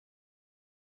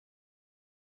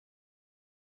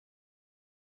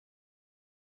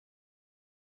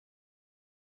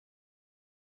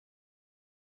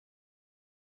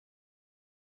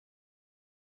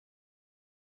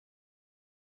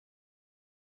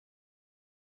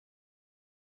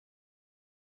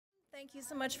Thank you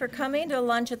so much for coming to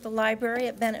lunch at the library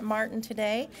at Bennett Martin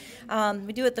today.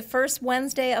 We do it the first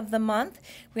Wednesday of the month.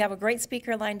 We have a great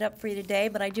speaker lined up for you today,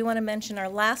 but I do want to mention our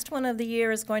last one of the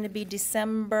year is going to be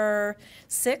December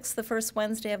 6th, the first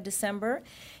Wednesday of December.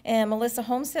 And Melissa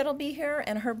Homestead will be here,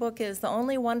 and her book is The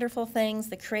Only Wonderful Things,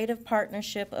 The Creative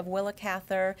Partnership of Willa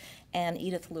Cather and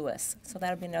Edith Lewis. So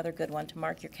that'll be another good one to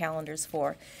mark your calendars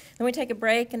for. Then we take a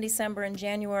break in December and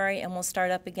January, and we'll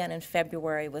start up again in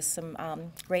February with some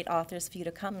great authors for you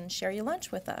to come and share your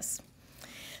lunch with us.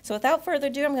 So without further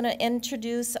ado, I'm going to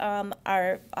introduce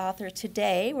our author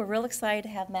today. We're real excited to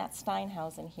have Matt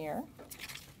Steinhausen here.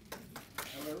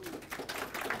 Hello.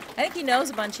 I think he knows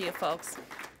a bunch of you folks.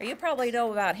 Or you probably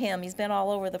know about him. He's been all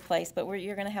over the place, but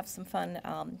you're going to have some fun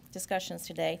discussions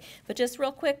today. But just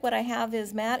real quick, what I have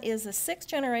is Matt is a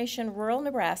sixth-generation rural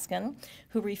Nebraskan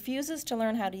who refuses to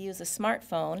learn how to use a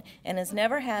smartphone and has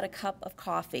never had a cup of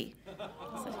coffee.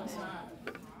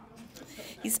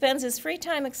 He spends his free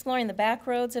time exploring the back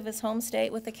roads of his home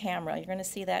state with a camera. You're going to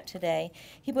see that today.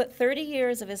 He put 30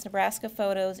 years of his Nebraska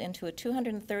photos into a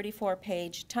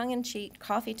 234-page, tongue-in-cheek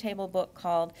coffee table book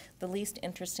called The Least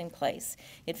Interesting Place.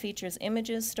 It features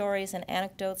images, stories, and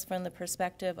anecdotes from the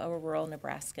perspective of a rural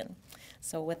Nebraskan.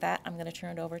 So with that, I'm going to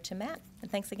turn it over to Matt.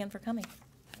 And thanks again for coming.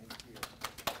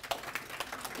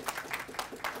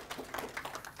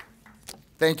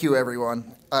 Thank you,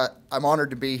 everyone. I'm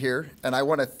honored to be here, and I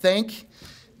want to thank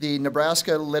the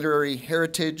Nebraska Literary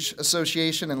Heritage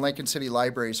Association and Lincoln City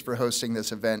Libraries for hosting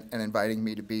this event and inviting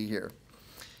me to be here,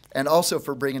 and also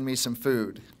for bringing me some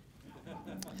food.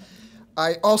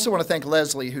 I also want to thank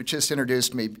Leslie, who just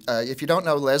introduced me. If you don't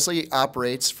know, Leslie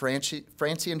operates Francie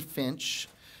and Finch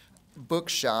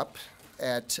Bookshop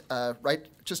at right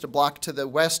just a block to the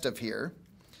west of here.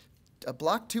 A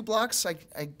block, 2 blocks?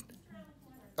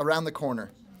 Around the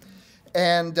corner.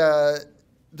 And the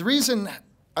reason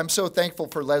I'm so thankful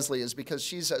for Leslie is because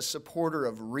she's a supporter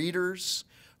of readers,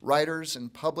 writers,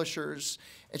 and publishers,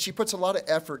 and she puts a lot of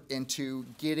effort into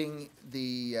getting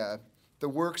the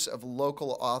works of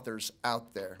local authors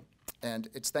out there. And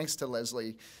it's thanks to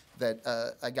Leslie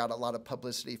that I got a lot of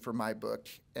publicity for my book,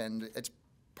 and it's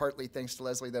partly thanks to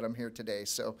Leslie that I'm here today.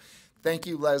 So thank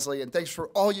you, Leslie, and thanks for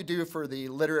all you do for the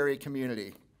literary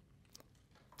community.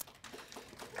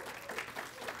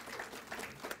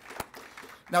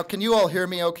 Now, can you all hear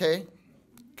me okay?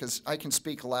 Because I can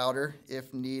speak louder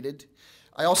if needed.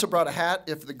 I also brought a hat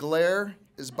if the glare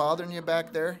is bothering you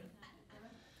back there.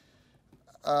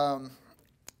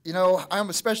 You know, I'm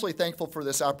especially thankful for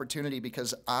this opportunity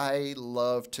because I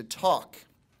love to talk.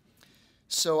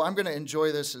 So I'm going to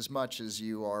enjoy this as much as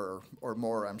you are, or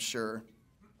more, I'm sure.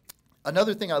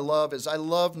 Another thing I love is I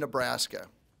love Nebraska.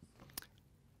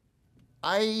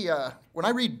 When I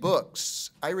read books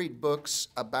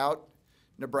about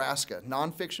Nebraska,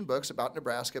 nonfiction books about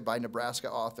Nebraska by Nebraska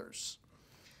authors.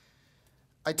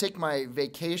 I take my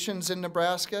vacations in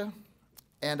Nebraska,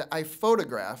 and I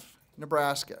photograph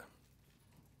Nebraska.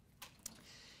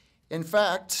 In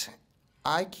fact,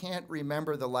 I can't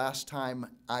remember the last time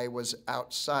I was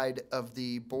outside of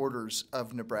the borders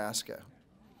of Nebraska.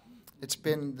 It's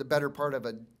been the better part of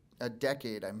a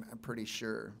decade, I'm pretty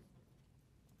sure.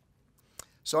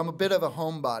 So I'm a bit of a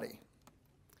homebody.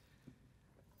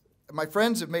 My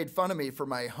friends have made fun of me for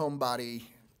my homebody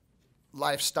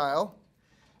lifestyle,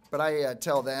 but I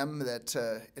tell them that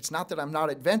it's not that I'm not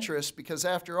adventurous, because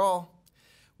after all,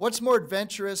 what's more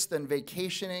adventurous than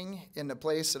vacationing in a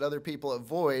place that other people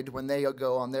avoid when they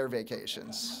go on their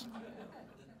vacations?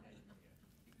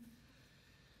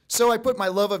 So I put my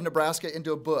love of Nebraska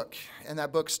into a book, and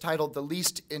that book's titled The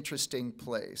Least Interesting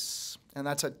Place. And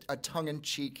that's a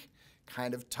tongue-in-cheek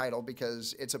kind of title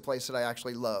because it's a place that I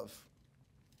actually love.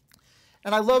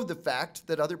 And I love the fact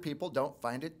that other people don't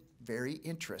find it very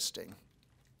interesting.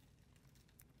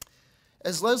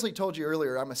 As Leslie told you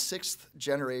earlier, I'm a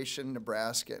sixth-generation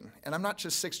Nebraskan. And I'm not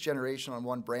just sixth generation on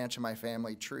one branch of my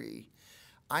family tree.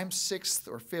 I'm sixth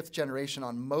or fifth generation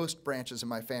on most branches of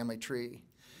my family tree.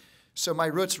 So my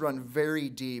roots run very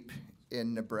deep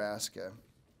in Nebraska.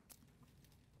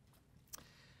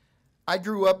 I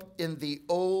grew up in the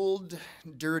old,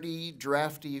 dirty,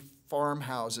 drafty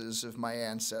farmhouses of my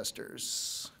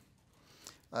ancestors,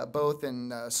 both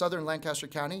in southern Lancaster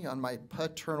County on my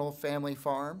paternal family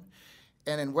farm,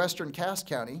 and in western Cass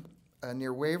County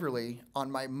near Waverly on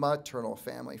my maternal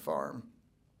family farm.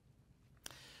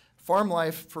 Farm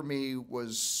life for me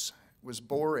was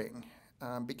boring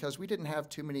because we didn't have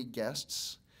too many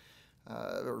guests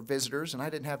or visitors, and I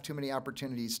didn't have too many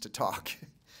opportunities to talk.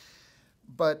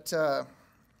 But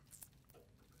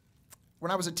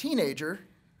when I was a teenager,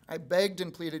 I begged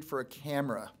and pleaded for a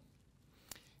camera.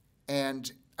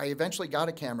 And I eventually got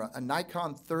a camera, a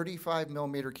Nikon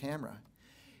 35mm camera.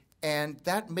 And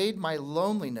that made my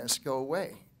loneliness go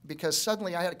away because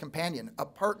suddenly I had a companion, a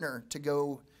partner to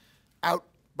go out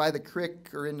by the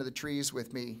creek or into the trees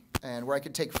with me and where I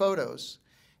could take photos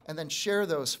and then share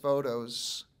those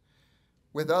photos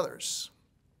with others.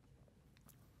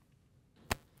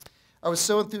 I was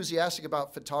so enthusiastic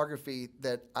about photography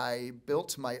that I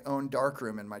built my own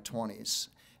darkroom in my 20s.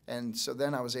 And so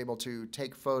then I was able to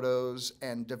take photos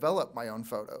and develop my own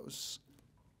photos.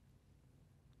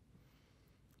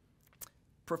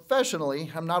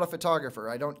 Professionally, I'm not a photographer.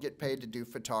 I don't get paid to do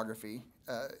photography.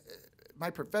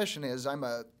 My profession is I'm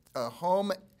a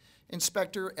home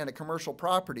inspector and a commercial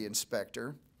property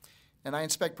inspector. And I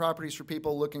inspect properties for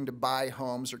people looking to buy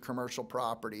homes or commercial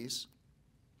properties.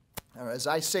 As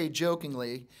I say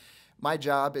jokingly, my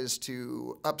job is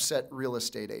to upset real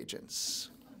estate agents.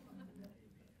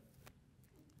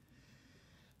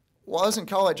 While I was in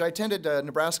college, I attended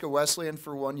Nebraska Wesleyan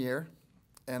for 1 year,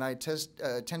 and I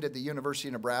attended the University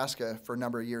of Nebraska for a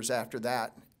number of years after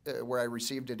that, where I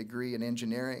received a degree in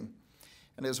engineering.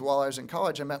 And while I was in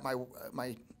college, I met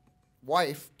my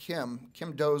wife, Kim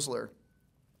Dozler.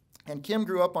 And Kim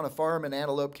grew up on a farm in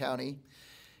Antelope County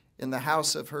in the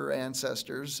house of her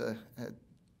ancestors, a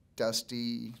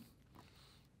dusty,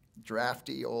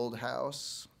 drafty old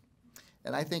house.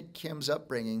 And I think Kim's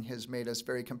upbringing has made us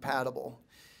very compatible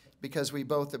because we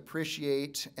both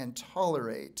appreciate and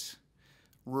tolerate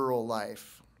rural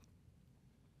life.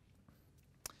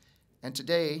 And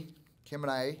today, Kim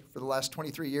and I, for the last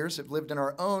 23 years, have lived in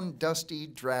our own dusty,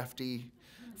 drafty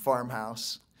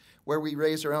farmhouse where we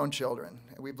raise our own children.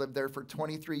 And we've lived there for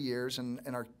 23 years, and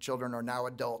our children are now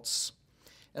adults.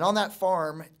 And on that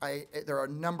farm, there are a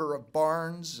number of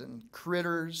barns and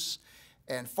critters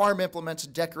and farm implements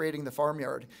decorating the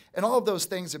farmyard. And all of those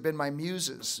things have been my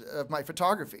muses of my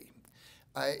photography.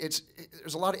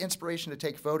 There's a lot of inspiration to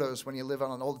take photos when you live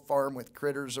on an old farm with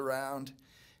critters around.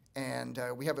 And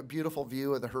we have a beautiful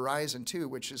view of the horizon, too,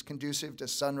 which is conducive to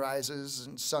sunrises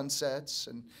and sunsets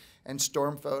and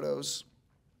storm photos.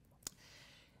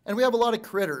 And we have a lot of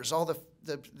critters, all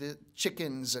the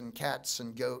chickens and cats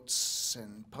and goats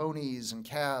and ponies and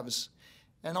calves.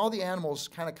 And all the animals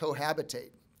kind of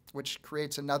cohabitate, which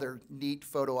creates another neat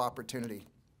photo opportunity.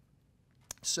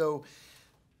 So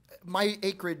my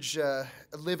acreage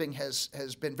living has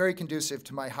been very conducive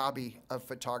to my hobby of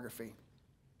photography.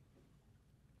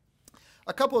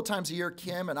 A couple of times a year,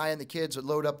 Kim and I and the kids would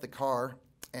load up the car,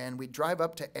 and we'd drive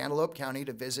up to Antelope County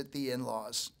to visit the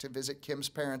in-laws, to visit Kim's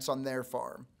parents on their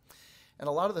farm. And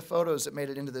a lot of the photos that made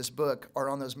it into this book are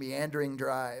on those meandering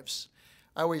drives.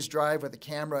 I always drive with a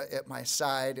camera at my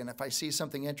side, and if I see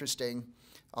something interesting,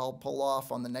 I'll pull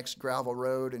off on the next gravel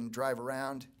road and drive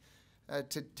around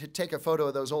to take a photo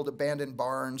of those old abandoned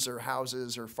barns or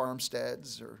houses or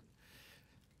farmsteads or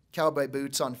cowboy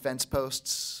boots on fence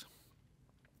posts.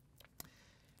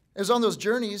 It was on those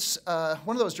journeys,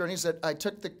 one of those journeys, that I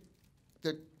took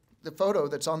the photo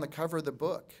that's on the cover of the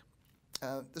book.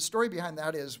 The story behind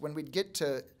that is when we'd get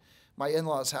to my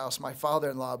in-laws' house, my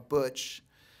father-in-law, Butch,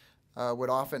 would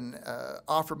often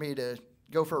offer me to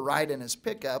go for a ride in his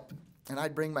pickup, and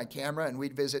I'd bring my camera, and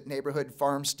we'd visit neighborhood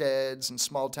farmsteads and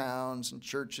small towns and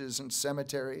churches and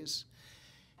cemeteries.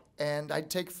 And I'd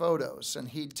take photos, and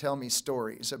he'd tell me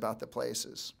stories about the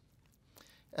places.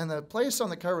 And the place on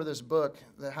the cover of this book,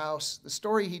 the house, the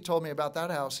story he told me about that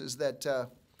house is that the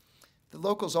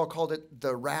locals all called it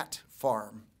the Rat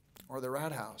Farm or the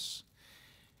Rat House.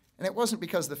 And it wasn't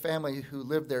because the family who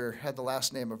lived there had the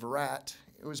last name of Rat.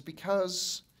 It was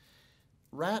because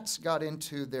rats got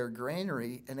into their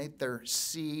granary and ate their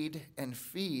seed and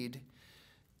feed,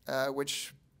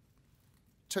 which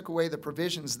took away the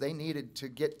provisions they needed to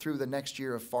get through the next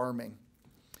year of farming.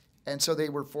 And so they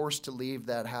were forced to leave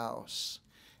that house.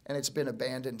 And it's been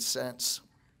abandoned since.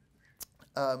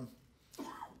 One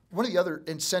of the other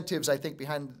incentives, I think,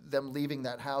 behind them leaving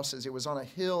that house is it was on a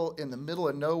hill in the middle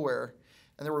of nowhere,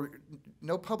 and there were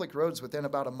no public roads within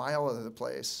about a mile of the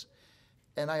place.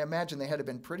 And I imagine they had to have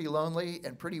been pretty lonely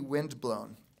and pretty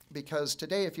windblown, because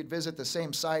today, if you'd visit the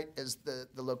same site as the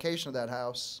location of that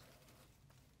house,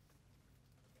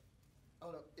 I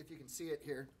don't know if you can see it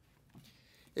here.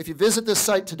 If you visit this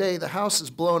site today, the house is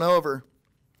blown over,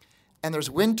 and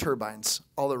there's wind turbines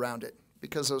all around it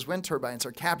because those wind turbines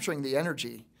are capturing the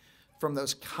energy from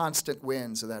those constant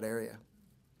winds of that area.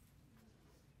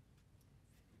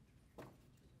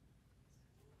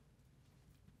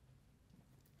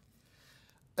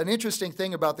 An interesting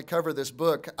thing about the cover of this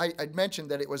book, I'd mentioned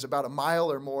that it was about a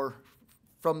mile or more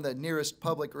from the nearest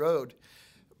public road,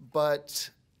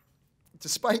 but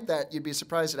despite that, you'd be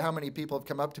surprised at how many people have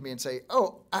come up to me and say,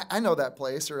 oh, I know that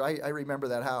place, or I remember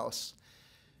that house.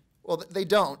 Well, they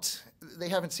don't. They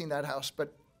haven't seen that house,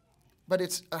 but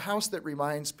it's a house that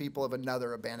reminds people of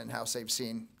another abandoned house they've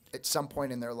seen at some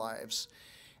point in their lives.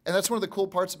 And that's one of the cool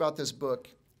parts about this book.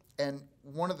 And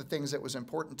one of the things that was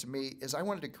important to me is I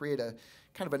wanted to create a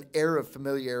kind of an air of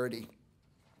familiarity,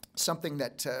 something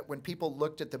that when people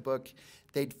looked at the book,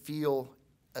 they'd feel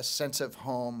a sense of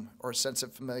home or a sense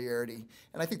of familiarity.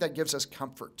 And I think that gives us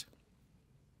comfort.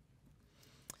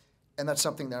 And that's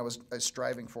something that I was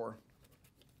striving for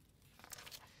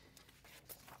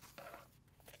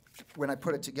when I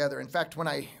put it together. In fact, when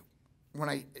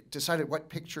I decided what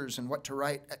pictures and what to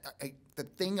write, the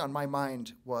thing on my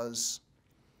mind was,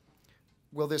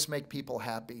 will this make people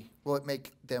happy? Will it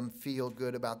make them feel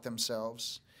good about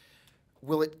themselves?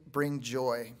 Will it bring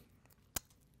joy?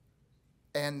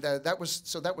 And that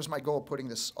was my goal, putting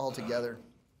this all together.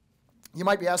 You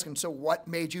might be asking, so what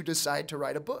made you decide to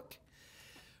write a book?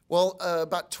 Well,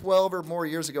 about 12 or more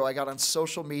years ago, I got on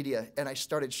social media and I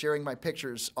started sharing my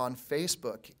pictures on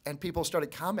Facebook, and people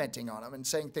started commenting on them and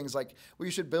saying things like, well,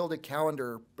 you should build a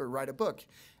calendar or write a book.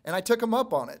 And I took them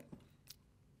up on it.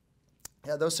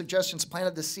 Yeah, those suggestions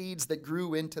planted the seeds that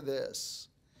grew into this.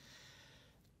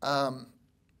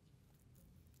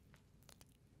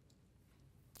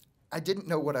 I didn't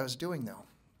know what I was doing, though.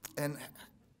 And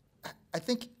I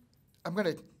think I'm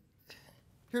going to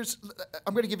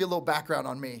give you a little background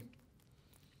on me.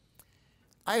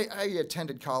 I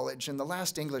attended college, and the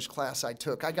last English class I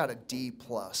took, I got a D+.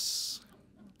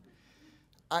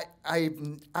 I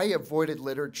avoided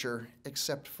literature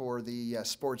except for the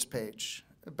sports page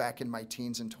back in my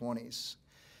teens and 20s.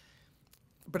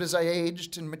 But as I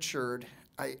aged and matured,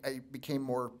 I became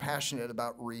more passionate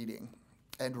about reading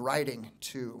and writing,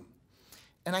 too.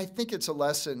 And I think it's a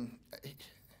lesson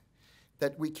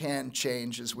that we can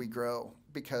change as we grow,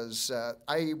 because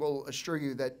I will assure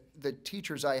you that the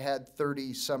teachers I had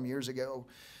 30-some years ago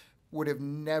would have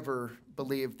never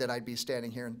believed that I'd be standing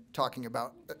here and talking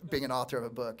about being an author of a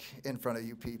book in front of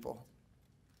you people.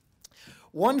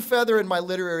 One feather in my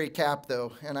literary cap,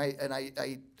 though, and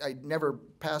I never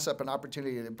pass up an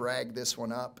opportunity to brag this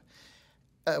one up.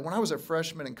 When I was a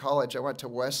freshman in college, I went to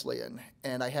Wesleyan,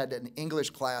 and I had an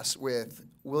English class with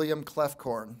William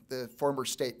Clefcorn, the former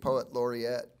state poet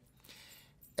laureate.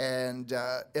 And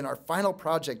in our final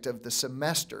project of the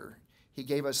semester, he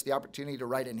gave us the opportunity to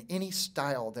write in any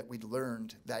style that we'd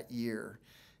learned that year.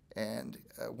 And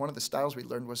one of the styles we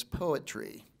learned was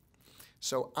poetry.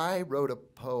 So I wrote a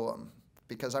poem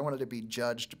because I wanted to be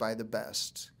judged by the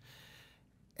best.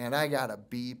 And I got a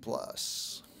B+.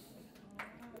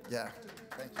 Yeah,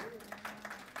 thank you.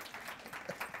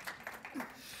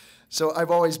 So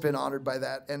I've always been honored by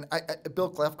that. And Bill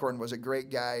Clefcorn was a great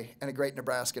guy and a great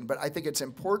Nebraskan, but I think it's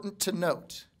important to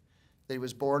note that he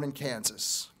was born in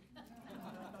Kansas.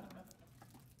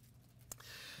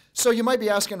 So you might be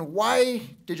asking, why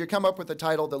did you come up with the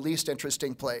title, The Least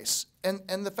Interesting Place? And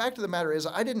the fact of the matter is,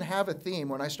 I didn't have a theme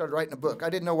when I started writing a book. I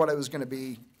didn't know what I was going to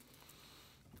be,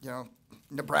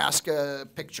 Nebraska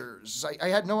pictures. I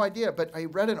had no idea, but I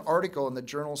read an article in the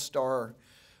Journal-Star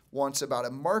once about a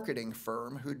marketing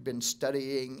firm who'd been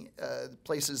studying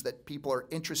places that people are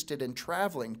interested in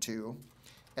traveling to,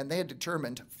 and they had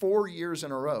determined 4 years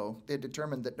in a row, they had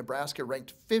determined that Nebraska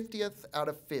ranked 50th out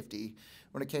of 50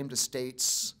 when it came to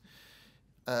states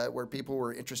where people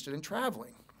were interested in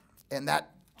traveling. And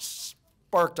that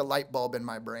sparked a light bulb in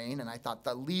my brain, and I thought,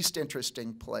 the least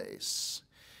interesting place.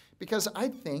 Because I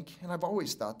think, and I've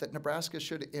always thought, that Nebraska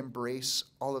should embrace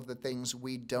all of the things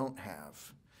we don't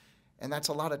have. And that's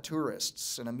a lot of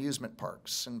tourists and amusement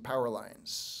parks and power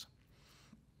lines.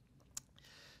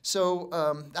 So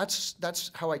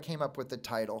that's how I came up with the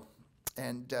title.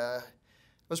 And I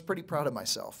was pretty proud of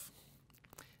myself.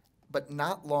 But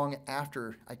not long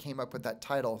after I came up with that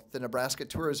title, the Nebraska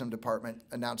Tourism Department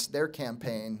announced their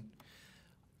campaign,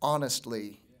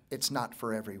 Honestly, It's Not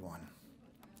for Everyone.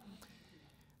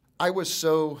 I was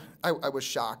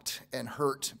shocked and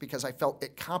hurt because I felt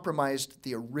it compromised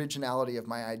the originality of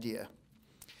my idea.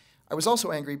 I was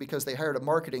also angry because they hired a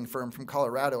marketing firm from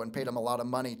Colorado and paid them a lot of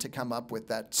money to come up with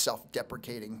that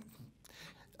self-deprecating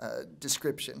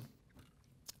description.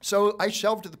 So I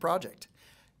shelved the project.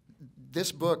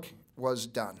 This book was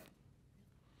done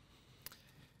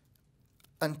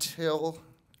until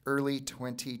early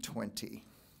 2020.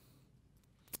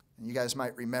 And you guys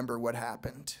might remember what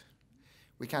happened.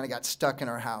 We kind of got stuck in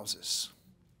our houses.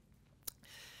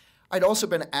 I'd also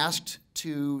been asked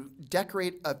to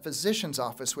decorate a physician's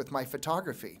office with my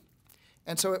photography.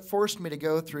 And so it forced me to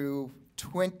go through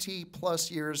 20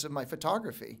 plus years of my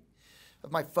photography.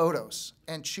 of my photos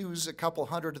and choose a couple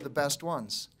hundred of the best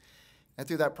ones. And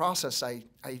through that process, I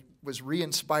was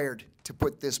re-inspired to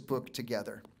put this book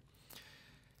together.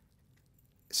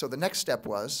 So the next step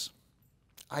was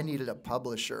I needed a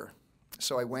publisher.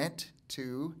 So I went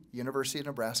to University of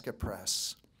Nebraska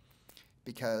Press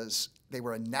because they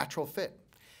were a natural fit.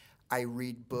 I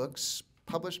read books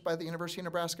published by the University of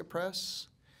Nebraska Press.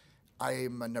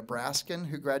 I'm a Nebraskan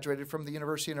who graduated from the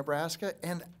University of Nebraska,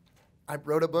 and I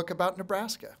wrote a book about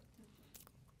Nebraska.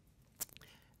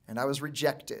 And I was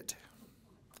rejected.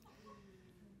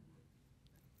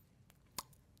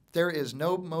 There is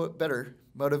no better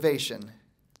motivation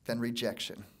than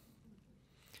rejection.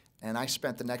 And I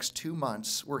spent the next 2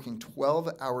 months working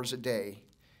 12 hours a day,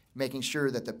 making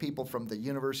sure that the people from the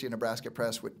University of Nebraska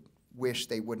Press would wish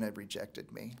they wouldn't have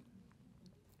rejected me.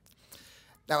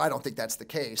 Now, I don't think that's the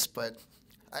case, but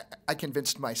I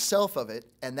convinced myself of it,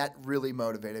 and that really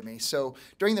motivated me. So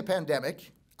during the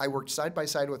pandemic, I worked side by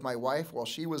side with my wife while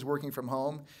she was working from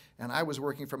home and I was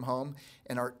working from home,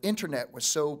 and our internet was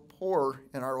so poor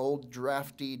in our old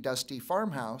drafty, dusty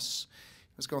farmhouse.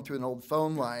 It was going through an old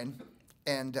phone line,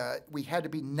 and we had to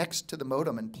be next to the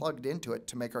modem and plugged into it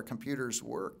to make our computers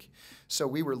work. So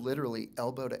we were literally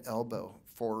elbow to elbow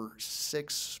for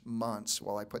 6 months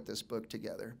while I put this book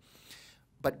together.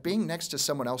 But being next to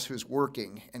someone else who's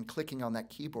working and clicking on that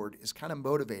keyboard is kind of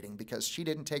motivating because she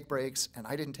didn't take breaks and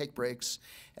I didn't take breaks,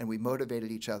 and we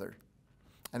motivated each other.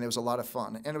 And it was a lot of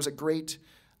fun. And it was a great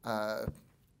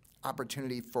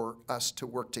opportunity for us to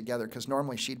work together because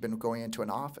normally she'd been going into an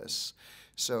office.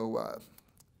 So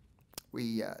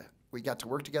we got to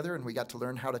work together, and we got to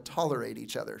learn how to tolerate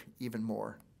each other even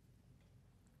more.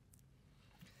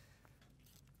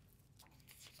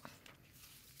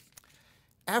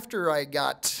 After I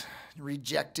got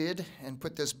rejected and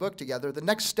put this book together, the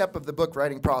next step of the book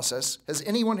writing process, has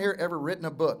anyone here ever written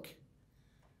a book?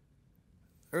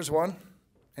 There's one.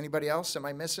 Anybody else? Am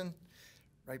I missing?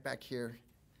 Right back here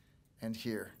and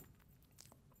here.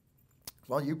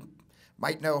 Well, you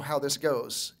might know how this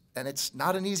goes, and it's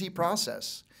not an easy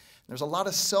process. There's a lot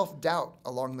of self-doubt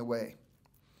along the way.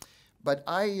 But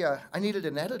I needed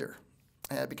an editor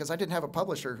because I didn't have a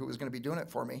publisher who was going to be doing it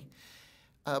for me.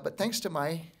 But thanks to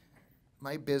my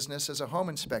business as a home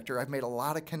inspector, I've made a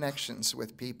lot of connections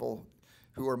with people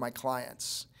who are my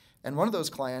clients. And one of those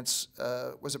clients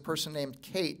was a person named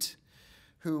Kate,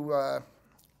 who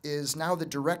is now the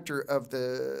director of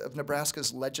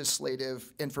Nebraska's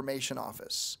Legislative Information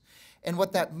Office. And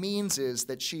what that means is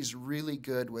that she's really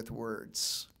good with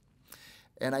words.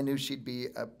 And I knew she'd be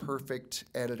a perfect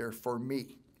editor for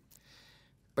me.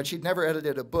 But she'd never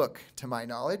edited a book, to my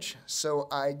knowledge, so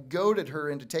I goaded her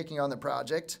into taking on the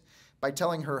project by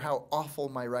telling her how awful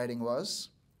my writing was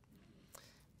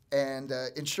and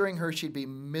ensuring her she'd be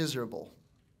miserable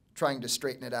trying to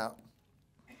straighten it out.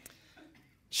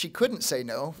 She couldn't say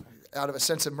no out of a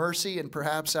sense of mercy and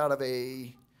perhaps out of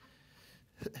a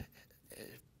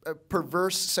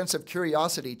perverse sense of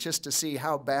curiosity just to see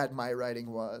how bad my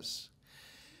writing was.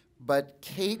 But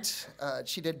Kate,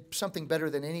 she did something better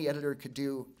than any editor could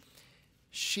do.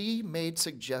 She made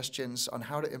suggestions on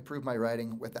how to improve my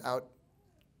writing without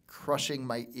crushing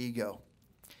my ego.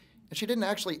 And she didn't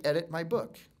actually edit my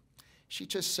book. She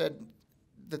just said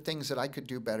the things that I could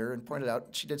do better and pointed out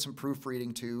she did some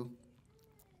proofreading too.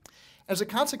 As a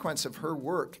consequence of her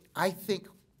work, I think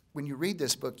when you read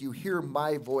this book, you hear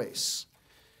my voice.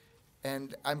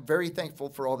 And I'm very thankful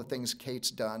for all the things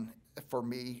Kate's done for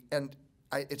me. And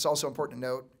it's also important to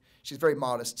note, she's very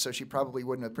modest, so she probably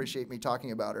wouldn't appreciate me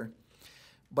talking about her.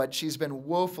 But she's been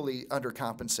woefully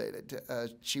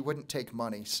undercompensated. She wouldn't take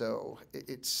money, so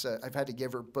I've had to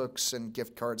give her books and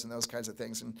gift cards and those kinds of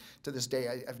things. And to this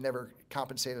day, I've never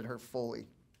compensated her fully.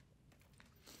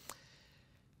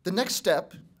 The next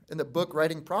step in the book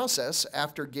writing process,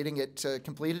 after getting it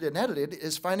completed and edited,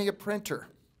 is finding a printer.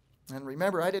 And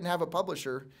remember, I didn't have a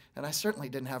publisher, and I certainly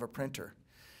didn't have a printer.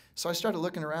 So I started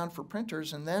looking around for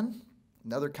printers, and then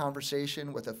another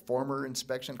conversation with a former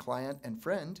inspection client and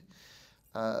friend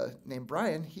named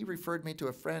Brian. He referred me to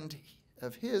a friend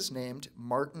of his named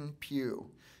Martin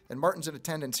Pugh. And Martin's in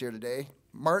attendance here today.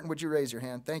 Martin, would you raise your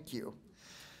hand? Thank you.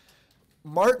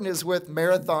 Martin is with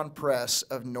Marathon Press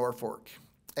of Norfolk.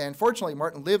 And fortunately,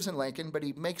 Martin lives in Lincoln, but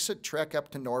he makes a trek up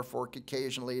to Norfolk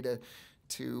occasionally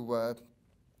to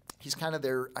he's kind of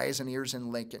their eyes and ears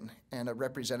in Lincoln and a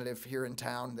representative here in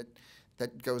town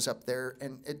that goes up there.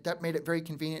 And that made it very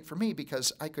convenient for me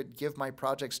because I could give my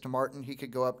projects to Martin. He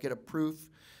could go up, get a proof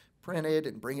printed,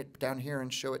 and bring it down here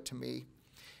and show it to me.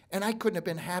 And I couldn't have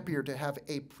been happier to have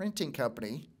a printing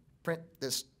company print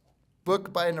this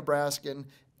book by a Nebraskan,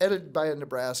 edited by a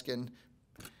Nebraskan,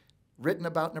 written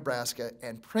about Nebraska,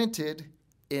 and printed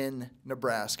in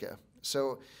Nebraska.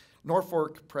 So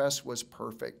Norfolk Press was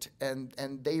perfect, and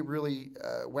they really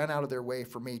went out of their way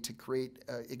for me to create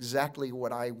exactly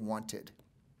what I wanted.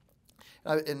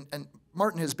 And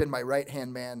Martin has been my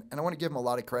right-hand man, and I want to give him a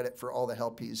lot of credit for all the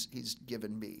help he's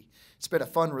given me. It's been a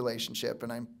fun relationship,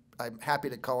 and I'm happy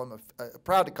to call him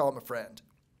proud to call him a friend.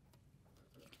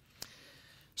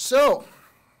 So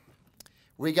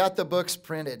we got the books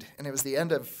printed, and it was the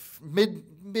end of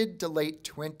mid to late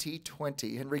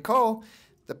 2020. And recall,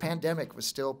 the pandemic was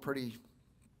still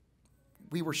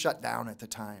we were shut down at the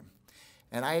time.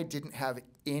 And I didn't have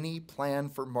any plan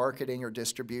for marketing or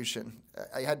distribution.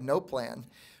 I had no plan,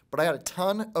 but I had a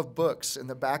ton of books in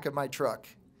the back of my truck.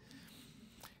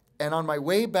 And on my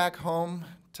way back home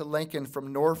to Lincoln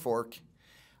from Norfolk,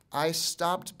 I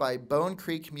stopped by Bone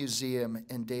Creek Museum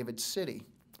in David City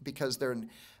because they're an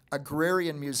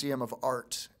agrarian museum of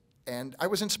art. And I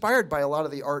was inspired by a lot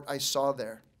of the art I saw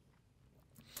there.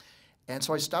 And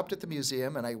so I stopped at the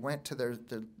museum, and I went to their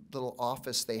little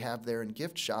office they have there and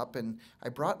gift shop, and I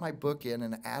brought my book in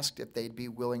and asked if they'd be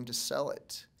willing to sell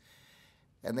it.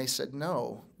 And they said,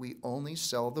 no, we only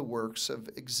sell the works of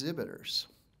exhibitors.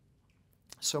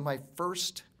 So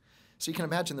so you can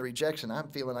imagine the rejection I'm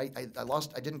feeling. I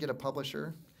didn't get a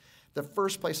publisher. The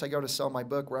first place I go to sell my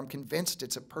book, where I'm convinced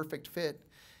it's a perfect fit,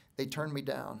 they turned me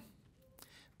down.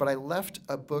 But I left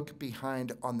a book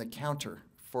behind on the counter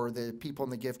for the people in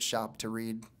the gift shop to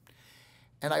read.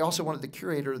 And I also wanted the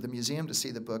curator of the museum to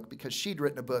see the book because she'd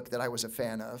written a book that I was a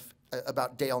fan of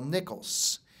about Dale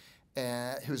Nichols,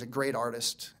 who's a great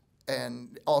artist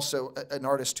and also an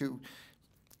artist who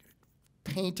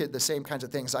painted the same kinds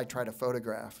of things I try to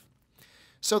photograph.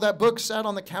 So that book sat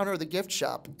on the counter of the gift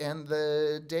shop, and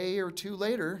the day or two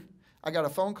later, I got a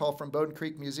phone call from Bone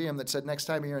Creek Museum that said, next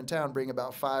time you're in town, bring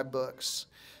about 5 books,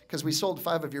 because we sold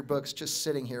 5 of your books just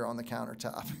sitting here on the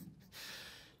countertop.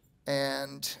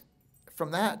 And from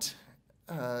that,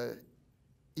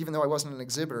 even though I wasn't an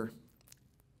exhibitor,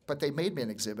 but they made me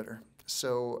an exhibitor.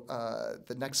 So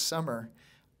the next summer,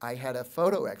 I had a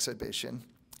photo exhibition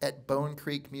at Bone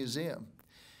Creek Museum.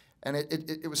 And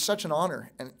it was such an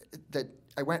honor, and that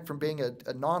I went from being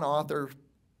a non-author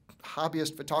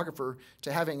hobbyist photographer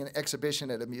to having an exhibition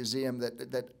at a museum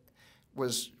that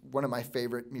was one of my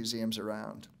favorite museums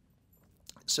around.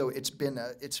 So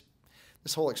this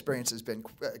whole experience has been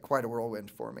quite a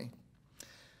whirlwind for me.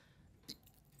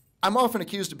 I'm often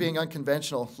accused of being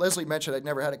unconventional. Leslie mentioned I'd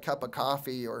never had a cup of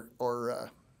coffee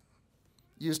or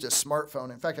used a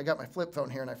smartphone. In fact, I got my flip phone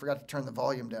here and I forgot to turn the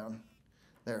volume down.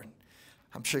 There.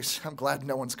 I'm glad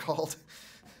no one's called.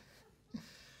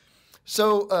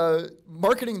 So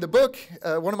marketing the book,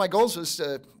 one of my goals was,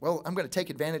 I'm going to take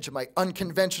advantage of my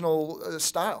unconventional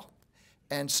style.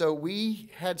 And so we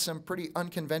had some pretty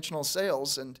unconventional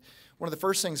sales. And one of the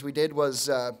first things we did was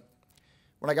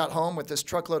when I got home with this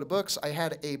truckload of books, I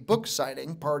had a book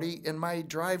signing party in my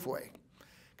driveway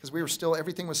because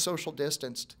everything was social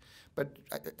distanced. But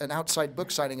an outside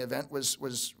book signing event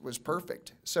was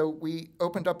perfect. So we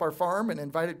opened up our farm and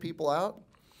invited people out.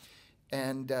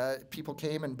 And people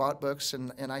came and bought books,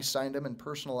 and I signed them and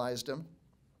personalized them.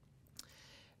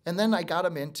 And then I got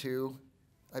them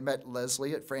I met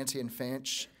Leslie at Francie and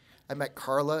Finch. I met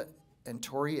Carla and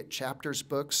Tori at Chapters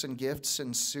Books and Gifts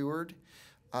in Seward.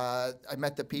 I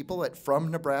met the people at From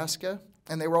Nebraska,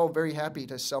 and they were all very happy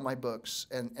to sell my books,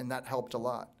 and that helped a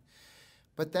lot.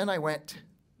 But then I went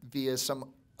via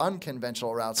some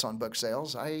unconventional routes on book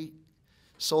sales. I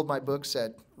sold my books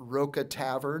at Roca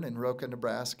Tavern in Roca,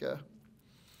 Nebraska.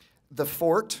 The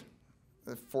Fort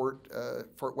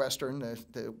Western,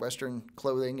 the Western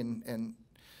clothing and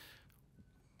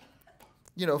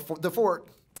the Fort.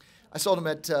 I sold them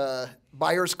at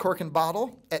Byers Cork and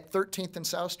Bottle at 13th and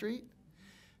South Street,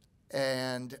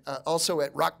 and also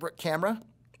at Rockbrook Camera.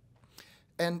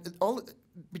 And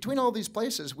between all these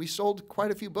places, we sold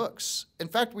quite a few books. In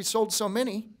fact, we sold so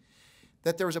many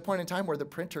that there was a point in time where the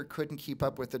printer couldn't keep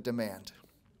up with the demand.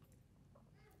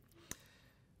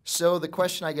 So the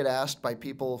question I get asked by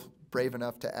people brave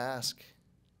enough to ask,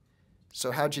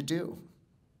 so how'd you do?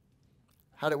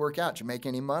 How'd it work out? Did you make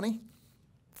any money?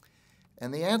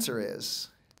 And the answer is,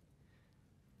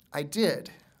 I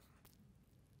did.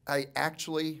 I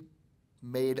actually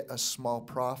made a small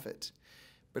profit.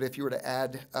 But if you were to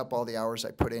add up all the hours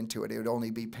I put into it, it would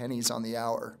only be pennies on the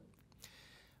hour.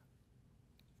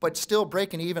 But still,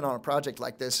 breaking even on a project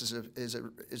like this is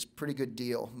a pretty good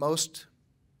deal. Most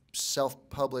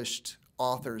self-published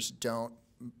authors don't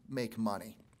make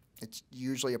money. It's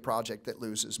usually a project that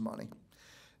loses money.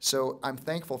 So I'm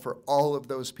thankful for all of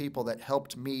those people that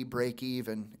helped me break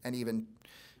even and even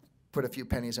put a few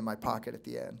pennies in my pocket at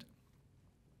the end.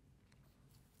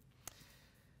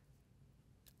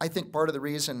 I think part of the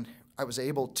reason I was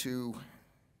able to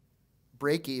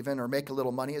break even or make a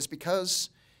little money is because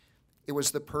it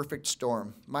was the perfect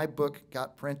storm. My book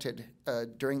got printed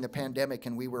during the pandemic,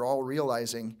 and we were all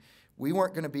realizing we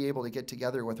weren't going to be able to get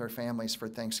together with our families for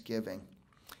Thanksgiving,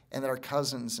 and that our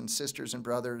cousins and sisters and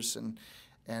brothers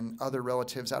and other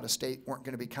relatives out of state weren't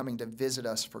going to be coming to visit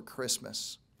us for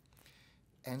Christmas.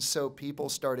 And so people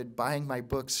started buying my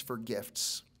books for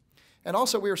gifts. And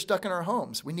also, we were stuck in our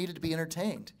homes. We needed to be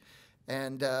entertained.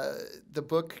 And the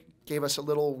book gave us a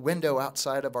little window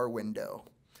outside of our window.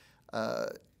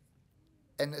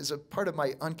 And as a part of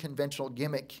my unconventional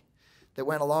gimmick that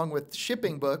went along with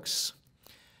shipping books,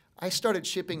 I started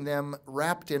shipping them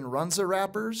wrapped in Runza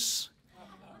wrappers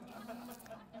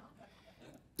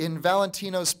in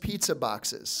Valentino's pizza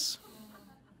boxes.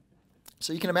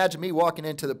 So you can imagine me walking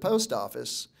into the post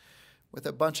office with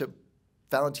a bunch of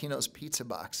Valentino's pizza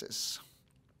boxes.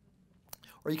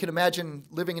 Or you can imagine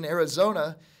living in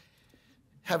Arizona,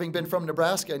 having been from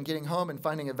Nebraska and getting home and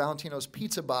finding a Valentino's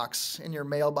pizza box in your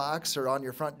mailbox or on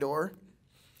your front door.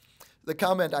 The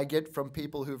comment I get from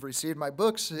people who've received my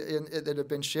books that have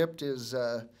been shipped is,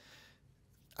 I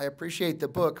appreciate the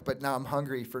book, but now I'm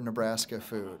hungry for Nebraska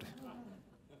food.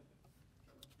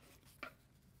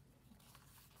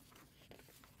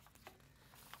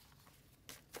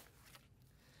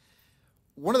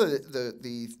 One of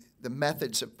the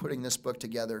methods of putting this book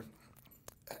together,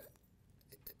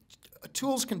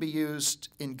 tools can be used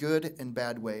in good and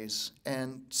bad ways,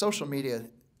 and social media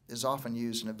is often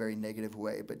used in a very negative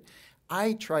way, but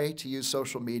I try to use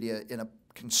social media in a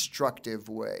constructive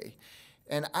way.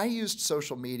 And I used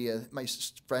social media, my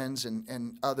friends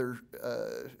and other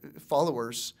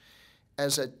followers,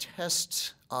 as a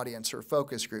test audience or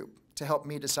focus group to help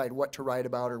me decide what to write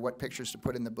about or what pictures to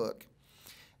put in the book.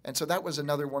 And so that was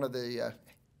another one of the,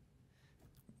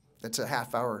 that's a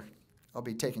half hour. I'll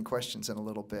be taking questions in a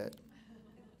little bit.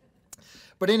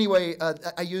 But anyway,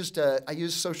 I used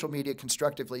social media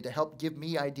constructively to help give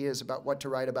me ideas about what to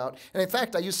write about. And in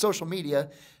fact, I used social media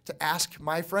to ask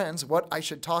my friends what I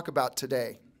should talk about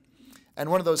today.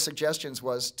 And one of those suggestions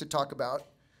was to talk about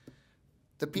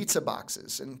the pizza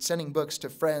boxes and sending books to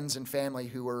friends and family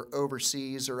who were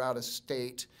overseas or out of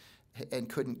state and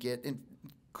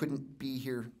couldn't be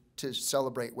here to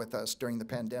celebrate with us during the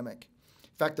pandemic.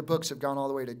 In fact, the books have gone all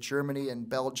the way to Germany and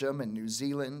Belgium and New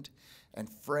Zealand and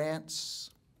France.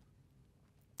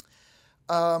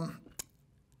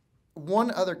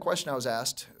 One other question I was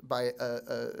asked by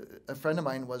a friend of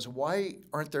mine was, why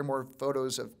aren't there more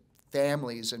photos of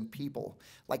families and people?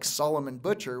 Like Solomon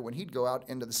Butcher, when he'd go out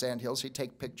into the sandhills, he'd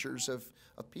take pictures of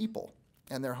people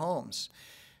and their homes.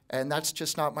 And that's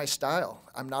just not my style.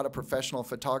 I'm not a professional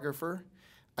photographer.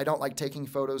 I don't like taking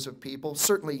photos of people,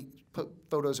 certainly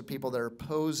photos of people that are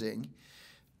posing.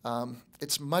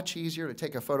 It's much easier to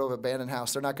take a photo of an abandoned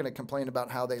house. They're not going to complain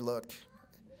about how they look.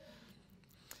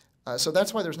 So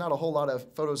that's why there's not a whole lot of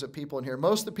photos of people in here.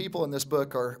 Most of the people in this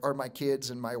book are my kids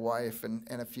and my wife and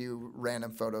a few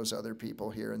random photos of other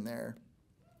people here and there.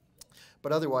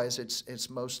 But otherwise, it's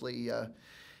mostly an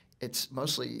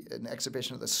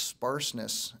exhibition of the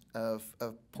sparseness of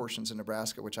portions of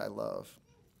Nebraska, which I love.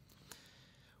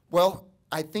 Well,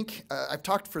 I think I've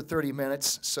talked for 30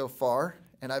 minutes so far,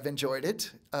 and I've enjoyed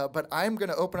it. But I'm going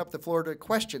to open up the floor to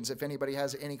questions if anybody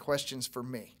has any questions for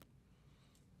me.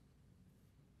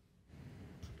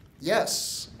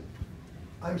 Yes.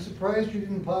 I'm surprised you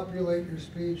didn't populate your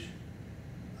speech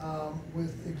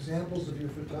with examples of your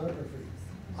photography.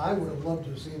 I would have loved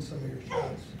to have seen some of your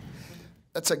shots.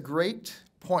 That's a great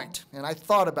point, and I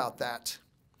thought about that.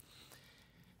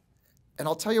 And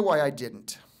I'll tell you why I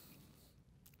didn't.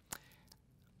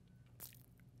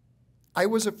 I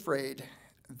was afraid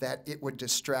that it would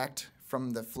distract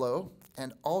from the flow,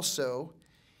 and also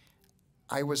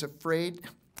I was afraid,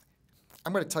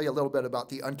 I'm going to tell you a little bit about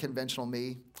the unconventional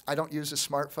me. I don't use a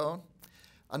smartphone.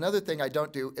 Another thing I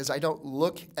don't do is I don't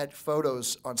look at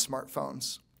photos on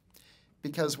smartphones,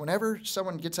 because whenever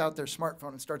someone gets out their smartphone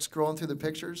and starts scrolling through the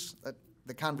pictures,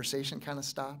 the conversation kind of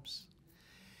stops.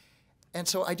 And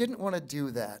so I didn't want to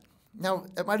do that. Now,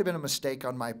 it might have been a mistake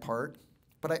on my part,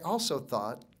 but I also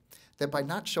thought that by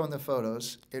not showing the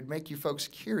photos, it'd make you folks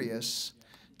curious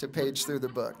to page through the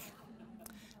book.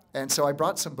 And so I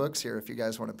brought some books here if you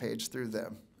guys want to page through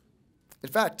them. In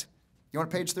fact, you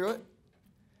want to page through it?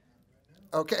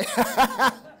 Okay.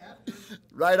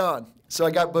 Right on. So I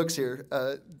got books here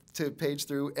to page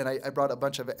through, and I brought a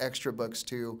bunch of extra books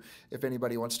too, if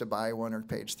anybody wants to buy one or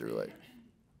page through it.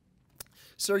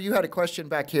 Sir, you had a question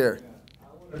back here. Yeah,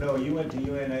 I want No, you went to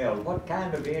UNL. What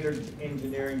kind of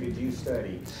engineering did you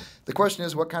study? The question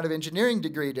is, what kind of engineering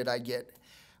degree did I get?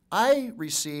 I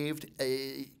received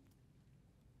a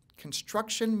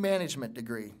construction management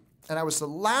degree, and I was the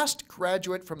last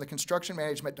graduate from the construction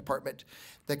management department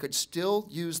that could still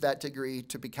use that degree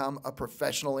to become a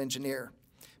professional engineer.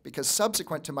 Because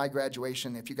subsequent to my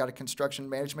graduation, if you got a construction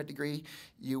management degree,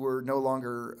 you were no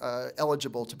longer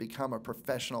eligible to become a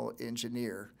professional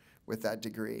engineer with that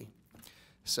degree.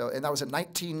 So, and that was in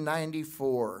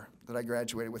 1994 that I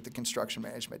graduated with the construction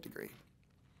management degree.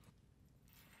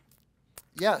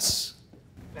 Yes?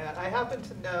 Matt, I happen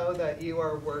to know that you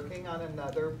are working on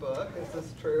another book. Is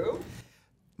this true?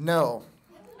 No.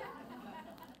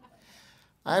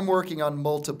 I'm working on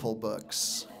multiple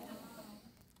books.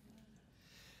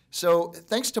 So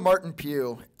thanks to Martin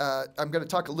Pugh, I'm going to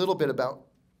talk a little bit about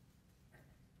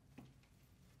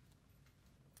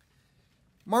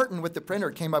Martin, with the printer,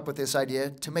 came up with this idea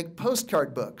to make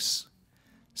postcard books.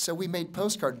 So we made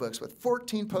postcard books with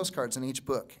 14 postcards in each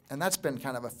book, and that's been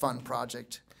kind of a fun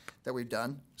project that we've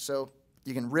done. So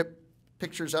you can rip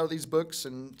pictures out of these books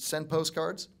and send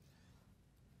postcards.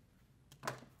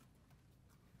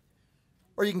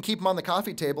 Or you can keep them on the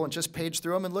coffee table and just page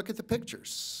through them and look at the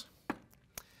pictures.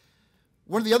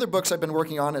 One of the other books I've been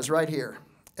working on is right here,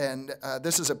 and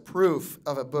this is a proof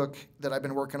of a book that I've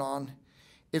been working on.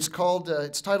 It's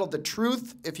titled The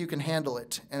Truth If You Can Handle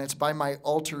It, and it's by my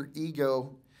alter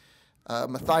ego,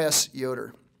 Matthias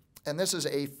Yoder. And this is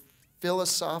a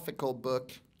philosophical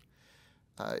book.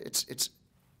 It's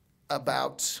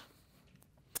about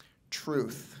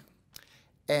truth.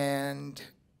 And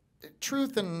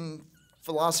truth and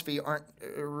philosophy aren't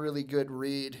a really good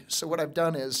read. So what I've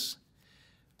done is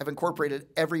I've incorporated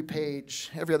every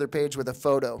other page with a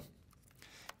photo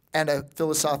and a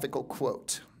philosophical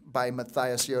quote by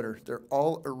Matthias Yoder. They're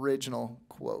all original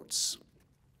quotes.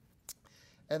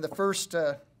 And the first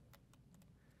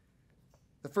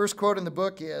quote in the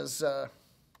book is,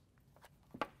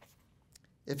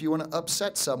 if you want to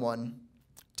upset someone,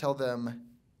 tell them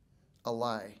a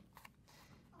lie.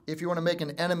 If you want to make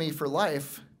an enemy for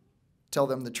life, tell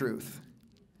them the truth.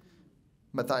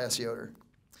 Matthias Yoder.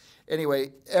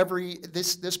 Anyway,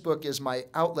 this book is my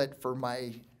outlet for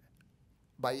my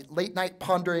late night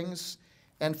ponderings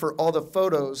and for all the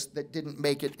photos that didn't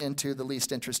make it into the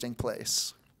least interesting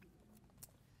place.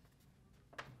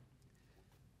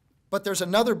 But there's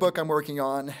another book I'm working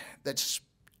on that's,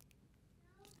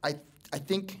 I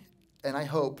think, and I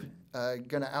hope,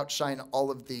 going to outshine all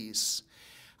of these.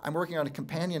 I'm working on a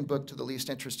companion book to the least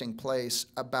interesting place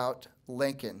about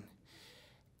Lincoln,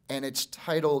 and it's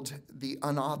titled The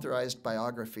Unauthorized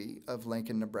Biography of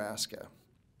Lincoln, Nebraska.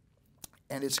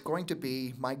 And it's going to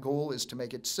be, my goal is to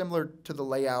make it similar to the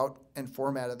layout and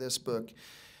format of this book,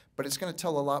 but it's going to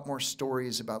tell a lot more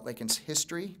stories about Lincoln's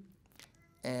history,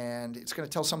 and it's going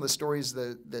to tell some of the stories,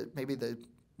 maybe the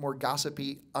more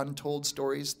gossipy, untold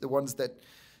stories, the ones that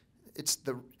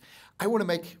I want to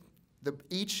make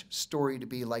each story to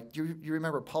be like, you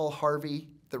remember Paul Harvey,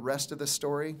 The Rest of the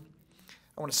Story?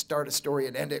 I want to start a story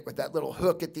and end it with that little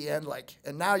hook at the end, like,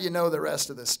 and now you know the rest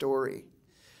of the story.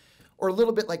 Or a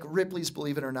little bit like Ripley's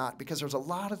Believe It or Not, because there's a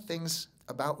lot of things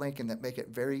about Lincoln that make it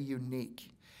very unique,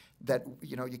 that,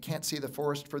 you know, you can't see the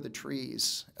forest for the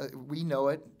trees. We know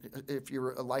it if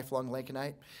you're a lifelong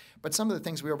Lincolnite, but some of the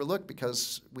things we overlook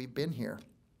because we've been here.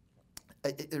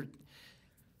 And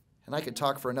I could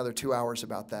talk for another 2 hours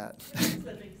about that. Just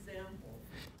an example.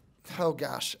 Oh,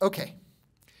 gosh. Okay.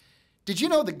 Did you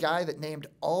know the guy that named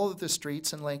all of the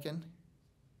streets in Lincoln?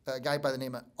 A guy by the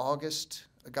name of Augustus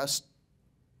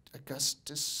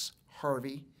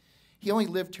Harvey. He only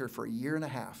lived here for a year and a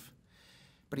half,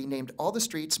 but he named all the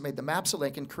streets, made the maps of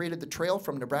Lincoln, created the trail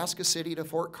from Nebraska City to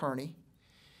Fort Kearney.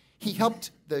 He helped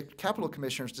the Capitol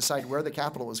Commissioners decide where the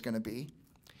Capitol was going to be.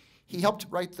 He helped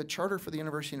write the charter for the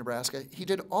University of Nebraska. He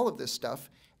did all of this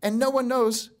stuff, and no one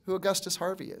knows who Augustus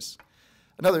Harvey is.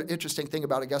 Another interesting thing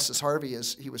about Augustus Harvey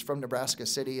is he was from Nebraska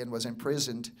City and was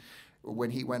imprisoned when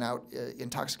he went out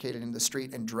intoxicated in the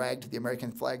street and dragged the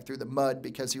American flag through the mud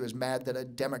because he was mad that a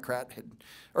Democrat had,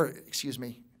 or excuse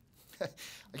me,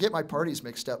 I get my parties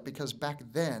mixed up because back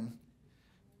then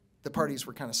the parties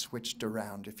were kind of switched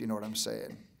around, if you know what I'm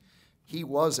saying. He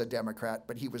was a Democrat,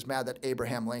 but he was mad that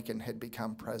Abraham Lincoln had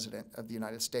become president of the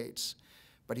United States,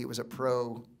 but he was a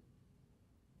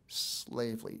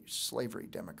pro-slavery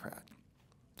Democrat,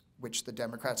 which the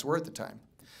Democrats were at the time.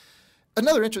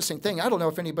 Another interesting thing, I don't know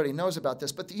if anybody knows about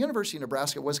this, but the University of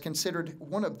Nebraska was considered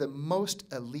one of the most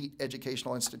elite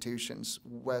educational institutions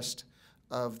west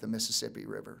of the Mississippi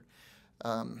River.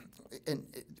 And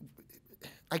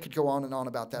I could go on and on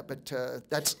about that, but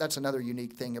that's another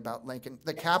unique thing about Lincoln.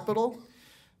 The Capitol,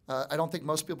 I don't think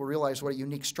most people realize what a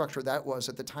unique structure that was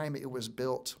at the time it was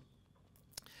built.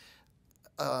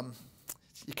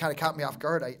 You kind of caught me off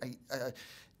guard.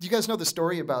 Do you guys know the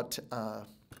story about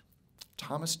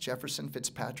Thomas Jefferson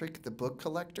Fitzpatrick, the book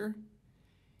collector?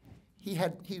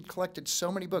 He collected so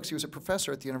many books. He was a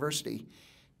professor at the university.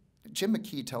 Jim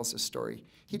McKee tells this story.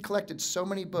 He collected so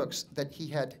many books that he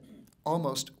had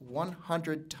almost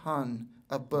 100 ton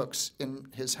of books in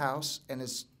his house and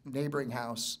his neighboring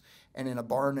house and in a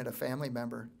barn at a family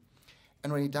member.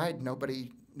 And when he died, nobody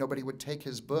would take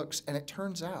his books. And it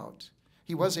turns out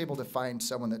he was able to find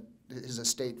someone that his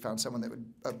estate found someone that would,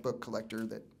 a book collector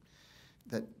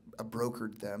that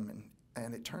brokered them.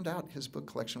 And it turned out his book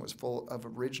collection was full of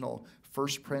original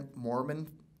first print Mormon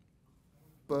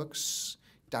books,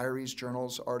 diaries,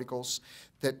 journals, articles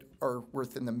that are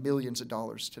worth in the millions of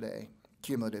dollars today,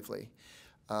 cumulatively.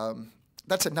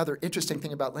 That's another interesting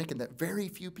thing about Lincoln that very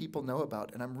few people know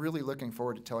about, and I'm really looking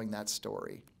forward to telling that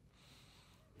story.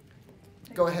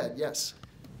 Go ahead, yes.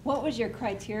 What was your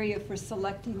criteria for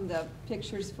selecting the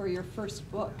pictures for your first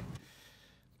book?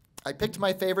 I picked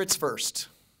my favorites first,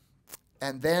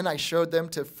 and then I showed them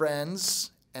to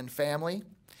friends and family.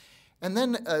 And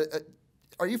then,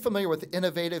 are you familiar with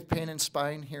Innovative Pain and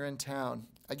Spine here in town?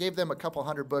 I gave them a couple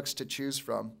hundred books to choose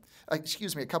from. A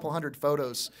couple hundred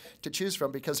photos to choose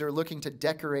from because they were looking to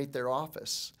decorate their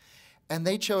office. And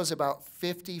they chose about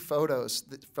 50 photos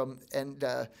and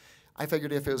I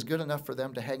figured if it was good enough for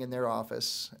them to hang in their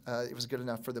office, it was good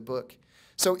enough for the book.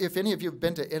 So if any of you have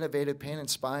been to Innovative Pain and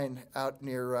Spine out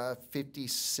near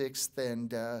 56th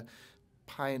and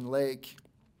Pine Lake,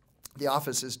 the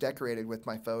office is decorated with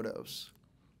my photos.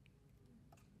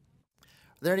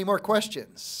 Are there any more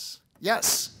questions?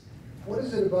 Yes? What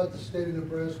is it about the state of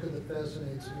Nebraska that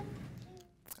fascinates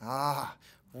you?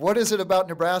 What is it about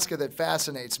Nebraska that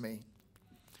fascinates me?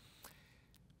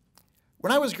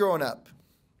 When I was growing up,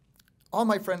 all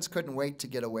my friends couldn't wait to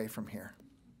get away from here.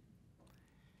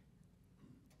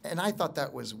 And I thought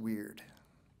that was weird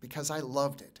because I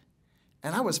loved it.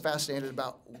 And I was fascinated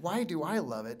about why do I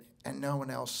love it and no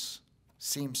one else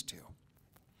seems to.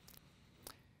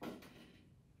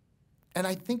 And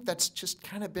I think that's just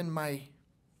kind of been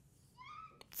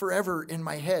forever in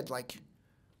my head. Like,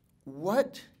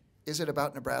 what is it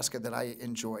about Nebraska that I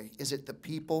enjoy? Is it the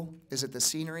people? Is it the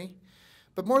scenery?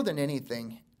 But more than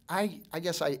anything, I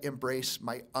guess I embrace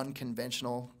my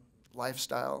unconventional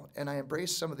lifestyle, and I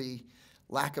embrace some of the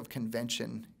lack of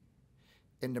convention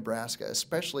in Nebraska,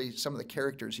 especially some of the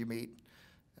characters you meet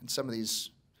in some of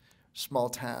these small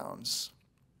towns.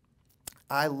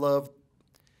 I love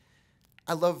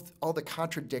all the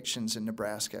contradictions in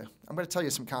Nebraska. I'm going to tell you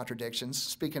some contradictions.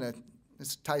 Speaking of,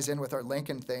 this ties in with our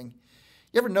Lincoln thing.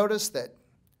 You ever notice that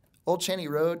Old Cheney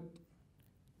Road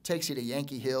takes you to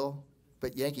Yankee Hill,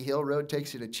 but Yankee Hill Road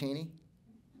takes you to Cheney?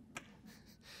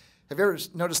 Have you ever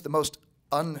noticed the most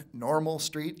unnormal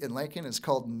street in Lincoln is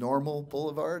called Normal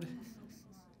Boulevard?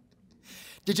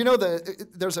 Did you know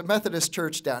there's a Methodist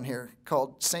church down here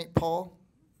called St. Paul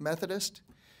Methodist?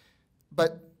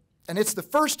 And it's the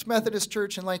first Methodist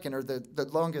church in Lincoln, or the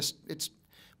longest.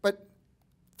 But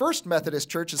First Methodist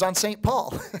Church is on St.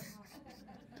 Paul.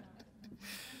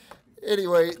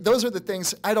 Anyway, those are the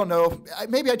things, I don't know.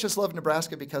 Maybe I just love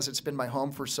Nebraska because it's been my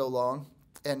home for so long.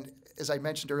 And as I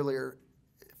mentioned earlier,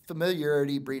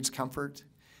 familiarity breeds comfort.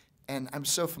 And I'm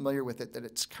so familiar with it that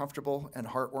it's comfortable and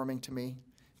heartwarming to me.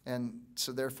 And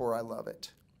so therefore, I love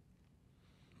it.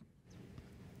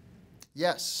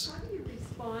 Yes? How do you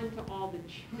respond to all the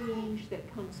change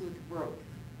that comes with growth?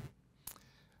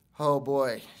 Oh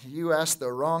boy, you asked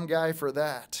the wrong guy for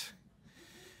that.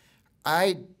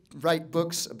 I write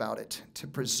books about it to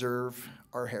preserve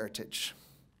our heritage.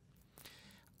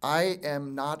 I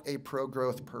am not a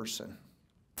pro-growth person.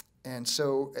 And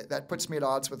so that puts me at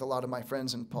odds with a lot of my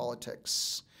friends in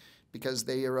politics because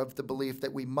they are of the belief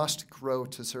that we must grow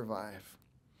to survive.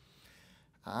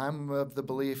 I'm of the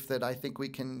belief that I think we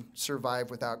can survive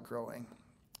without growing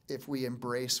if we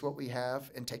embrace what we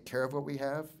have and take care of what we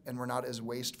have and we're not as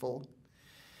wasteful.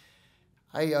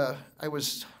 I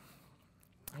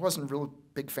wasn't a real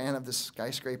big fan of this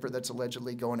skyscraper that's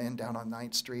allegedly going in down on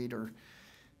 9th Street or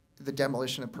the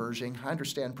demolition of Pershing. I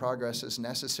understand progress is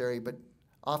necessary, but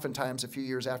oftentimes a few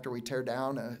years after we tear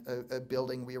down a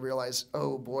building, we realize,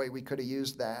 oh boy, we could have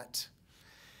used that.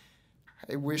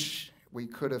 I wish we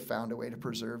could have found a way to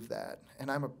preserve that, and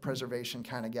I'm a preservation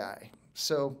kind of guy.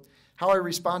 So how I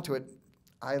respond to it,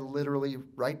 I literally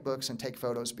write books and take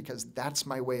photos because that's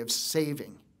my way of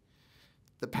saving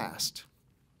the past.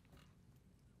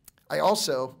 I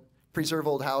also preserve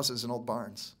old houses and old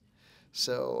barns.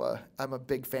 So I'm a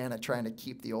big fan of trying to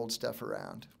keep the old stuff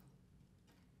around,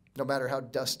 no matter how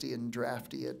dusty and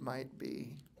drafty it might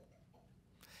be.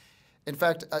 In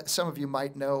fact, some of you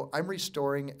might know, I'm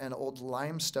restoring an old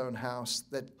limestone house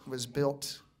that was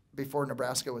built before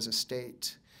Nebraska was a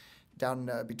state, down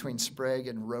between Sprague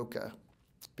and Roca,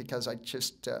 because I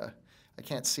just I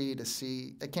can't stand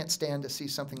to see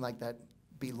something like that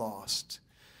be lost.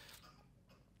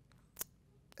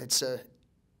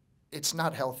 It's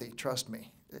not healthy, trust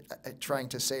me, trying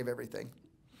to save everything.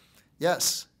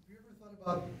 Yes? Have you ever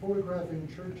thought about photographing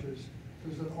churches?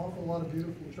 There's an awful lot of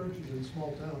beautiful churches in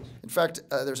small towns. In fact,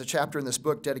 there's a chapter in this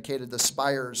book dedicated to the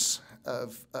spires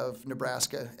of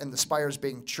Nebraska, and the spires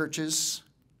being churches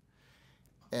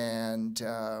and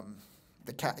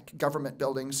the government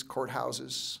buildings,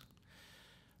 courthouses.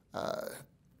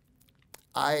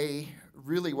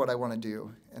 What I want to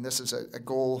do, and this is a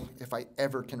goal if I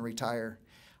ever can retire,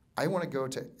 I want to go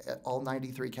to all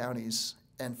 93 counties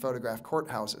and photograph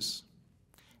courthouses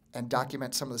and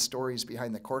document some of the stories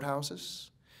behind the courthouses,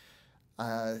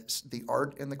 the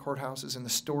art in the courthouses and the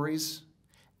stories,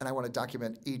 and I want to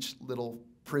document each little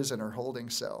prison or holding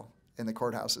cell in the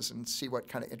courthouses and see what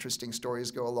kind of interesting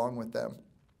stories go along with them.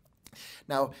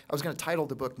 Now, I was going to title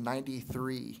the book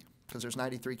 93, because there's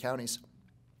 93 counties,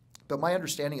 but my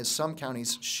understanding is some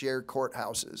counties share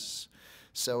courthouses,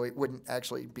 so it wouldn't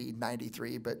actually be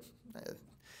 93, but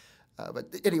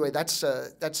anyway, that's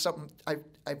something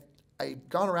I've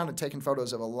gone around and taken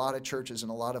photos of a lot of churches,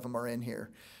 and a lot of them are in here,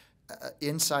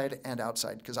 inside and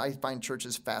outside, because I find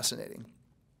churches fascinating.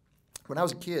 When I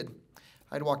was a kid,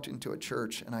 I'd walked into a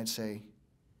church and I'd say,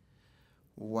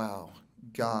 wow,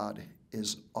 God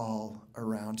is all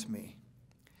around me.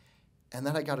 And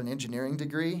then I got an engineering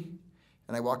degree,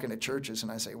 and I walk into churches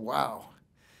and I say, wow,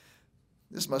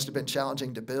 this must have been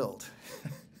challenging to build.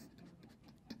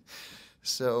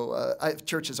 So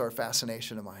churches are a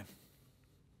fascination of mine.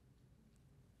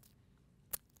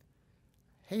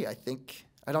 Hey, I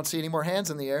don't see any more hands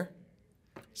in the air.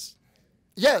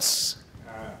 Yes?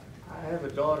 I have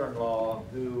a daughter-in-law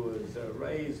who was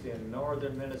raised in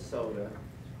northern Minnesota,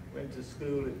 went to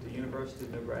school at the University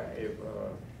of Nebraska,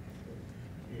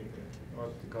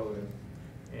 North Dakota,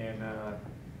 and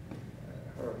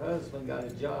her husband got a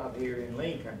job here in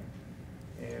Lincoln,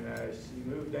 and she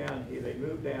moved down here. They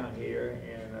moved down here,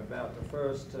 and about the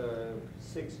first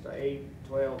 6 to 8,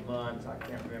 12 months, I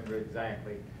can't remember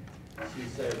exactly, she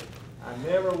said, I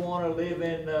never want to live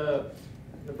in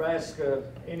Nebraska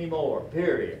anymore,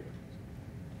 period.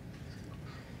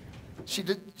 She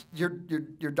did, your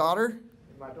daughter?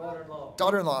 My daughter-in-law.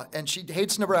 Daughter-in-law, and she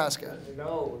hates Nebraska.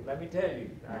 No, let me tell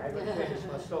you, I haven't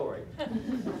finished my story.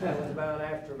 That was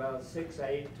after about 6,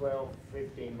 8, 12,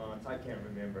 15 months, I can't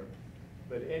remember.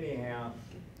 But anyhow,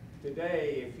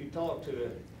 today, if you talk to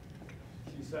her,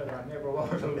 she said, I never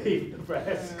wanted to leave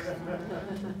Nebraska.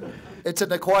 It's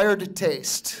an acquired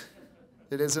taste.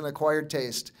 It is an acquired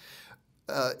taste.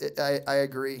 I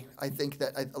agree. I think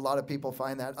that a lot of people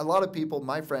find that. A lot of people,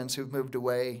 my friends who've moved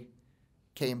away,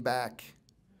 came back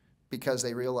because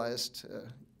they realized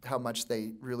how much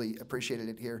they really appreciated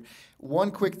it here.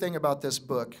 One quick thing about this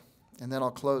book, and then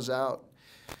I'll close out.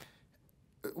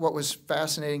 What was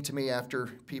fascinating to me after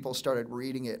people started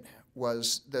reading it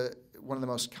was one of the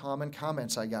most common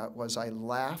comments I got was, I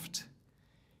laughed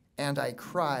and I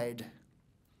cried.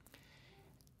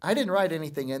 I didn't write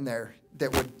anything in there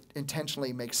that would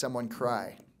intentionally make someone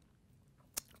cry.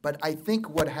 But I think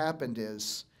what happened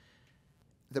is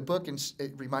the book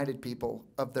it reminded people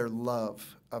of their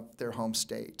love of their home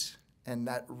state. And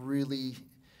that really,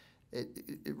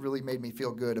 it really made me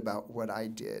feel good about what I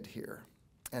did here.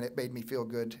 And it made me feel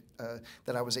good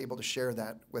that I was able to share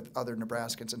that with other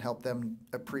Nebraskans and help them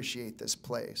appreciate this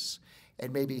place.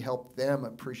 And maybe help them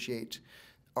appreciate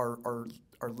our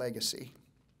legacy.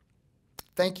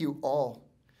 Thank you all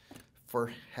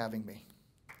for having me.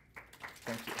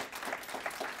 Thank you.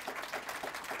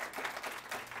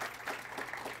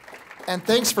 And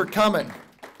thanks for coming.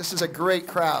 This is a great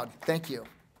crowd. Thank you.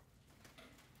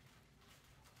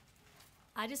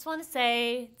 I just want to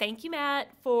say thank you, Matt,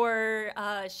 for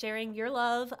sharing your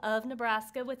love of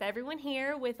Nebraska with everyone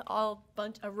here, with a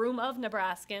room of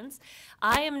Nebraskans.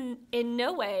 I am in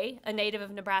no way a native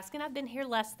of Nebraska, and I've been here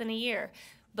less than a year,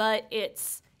 but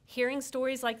it's hearing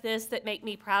stories like this that make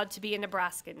me proud to be a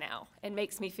Nebraskan now and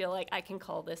makes me feel like I can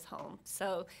call this home.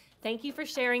 So thank you for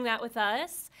sharing that with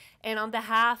us. And on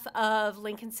behalf of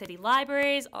Lincoln City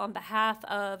Libraries, on behalf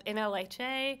of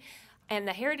NLHA, and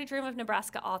the Heritage Room of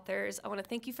Nebraska Authors, I want to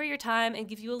thank you for your time and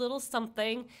give you a little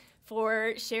something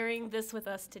for sharing this with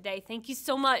us today. Thank you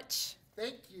so much.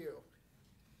 Thank you.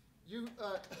 You,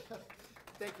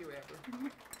 thank you,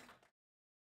 Amber.